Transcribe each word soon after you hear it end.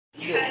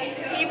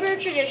Hebrew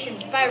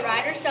Traditions by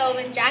Ryder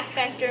Sullivan, Jack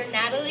Bechter,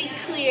 Natalie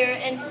Clear,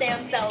 and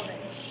Sam Sullivan.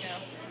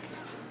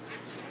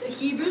 The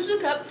Hebrews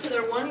look up to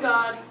their one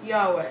God,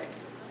 Yahweh.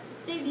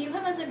 They view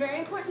him as a very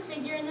important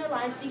figure in their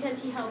lives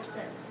because he helps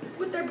them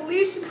with their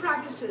beliefs and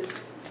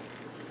practices,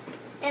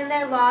 and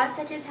their laws,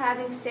 such as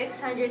having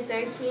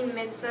 613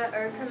 mitzvah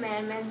or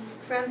commandments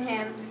from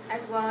him,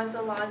 as well as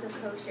the laws of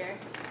kosher.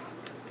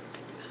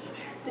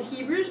 The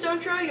Hebrews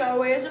don't draw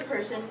Yahweh as a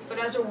person,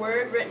 but as a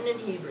word written in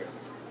Hebrew.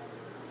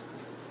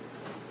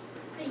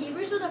 The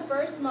Hebrews were the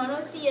first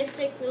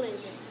monotheistic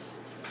religion.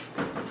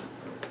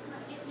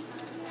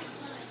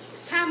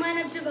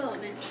 Timeline of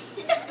development.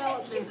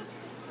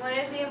 One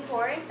of the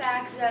important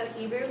facts about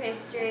Hebrew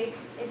history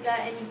is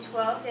that in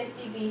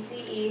 1250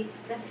 BCE,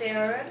 the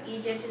Pharaoh of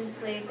Egypt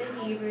enslaved the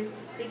Hebrews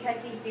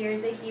because he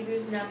feared the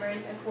Hebrews'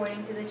 numbers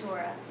according to the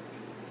Torah.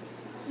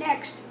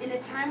 Next, in a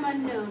time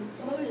unknown,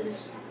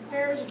 Moses,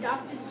 Pharaoh's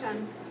adopted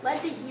son,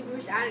 led the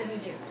Hebrews out of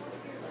Egypt.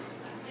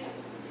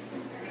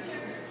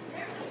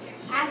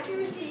 After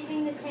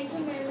receiving the Ten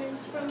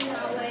Commandments from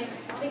Yahweh,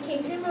 the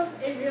kingdom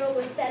of Israel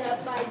was set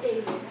up by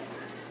David.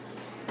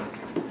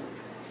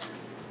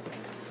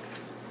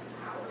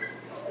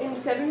 In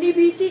 70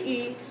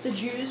 BCE, the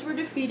Jews were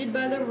defeated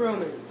by the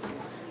Romans,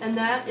 and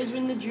that is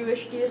when the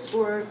Jewish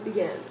diaspora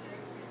began.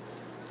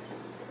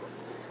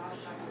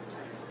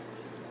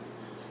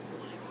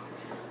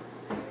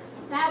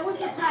 That was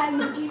the time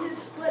when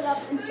Jesus split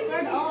up and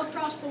spread all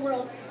across the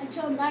world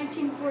until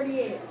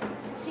 1948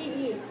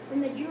 CE,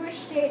 when the Jewish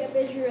state of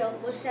Israel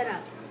was set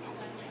up.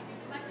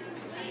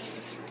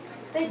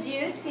 The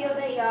Jews feel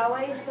that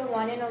Yahweh is the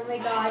one and only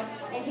God,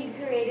 and he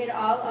created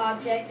all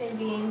objects and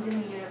beings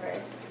in the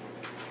universe.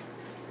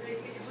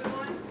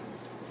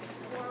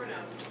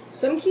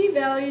 Some key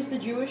values the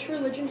Jewish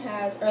religion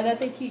has are that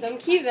they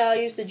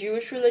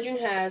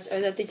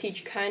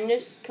teach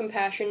kindness,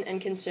 compassion,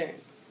 and concern.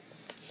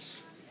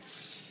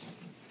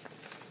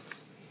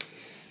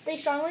 They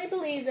strongly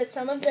believe that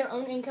some of their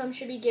own income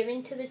should be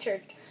given to the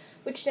church,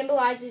 which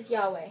symbolizes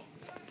Yahweh.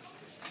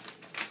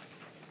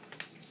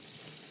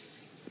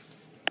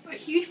 A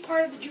huge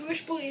part of the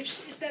Jewish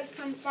beliefs is that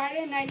from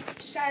Friday night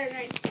to Saturday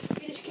night,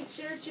 it is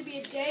considered to be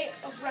a day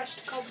of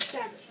rest called the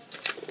Sabbath.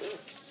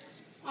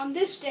 On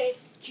this day,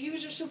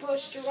 Jews are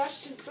supposed to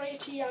rest and pray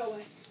to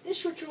Yahweh.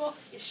 This ritual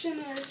is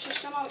similar to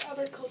some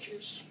other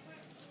cultures.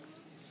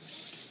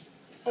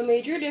 A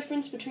major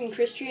difference between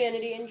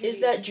Christianity and Judaism is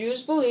that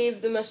Jews believe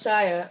the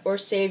Messiah, or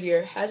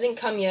Savior, hasn't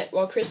come yet,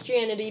 while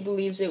Christianity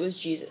believes it was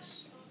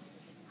Jesus.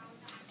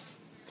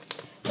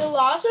 The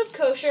laws of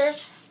kosher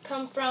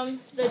come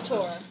from the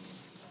Torah,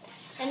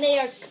 and they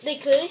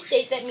clearly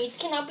state that meats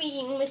cannot be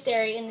eaten with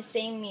dairy in the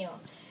same meal.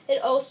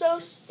 It also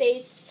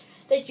states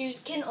that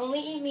Jews can only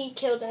eat meat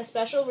killed in a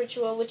special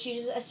ritual which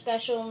uses a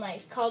special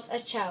knife, called a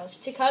chav,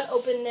 to cut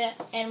open the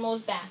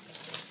animal's back.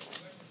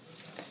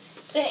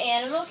 The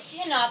animal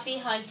cannot be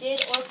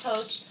hunted or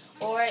poached,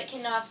 or it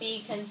cannot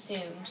be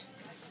consumed.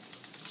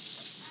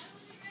 Some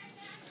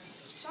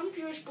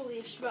Jewish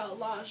beliefs about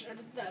laws are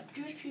that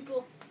Jewish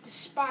people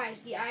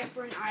despise the eye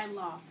for an eye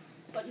law,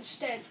 but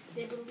instead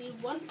they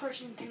believe one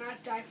person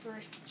cannot die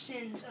for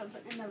sins of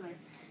another.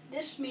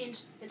 This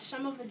means that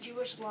some of the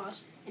Jewish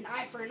laws, an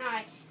eye for an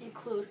eye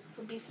include,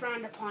 would be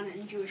frowned upon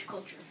in Jewish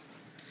culture.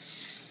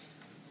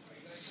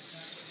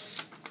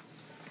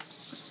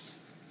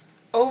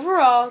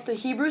 Overall, the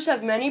Hebrews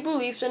have many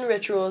beliefs and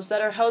rituals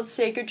that are held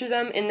sacred to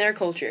them in their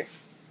culture.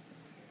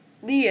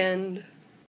 The end.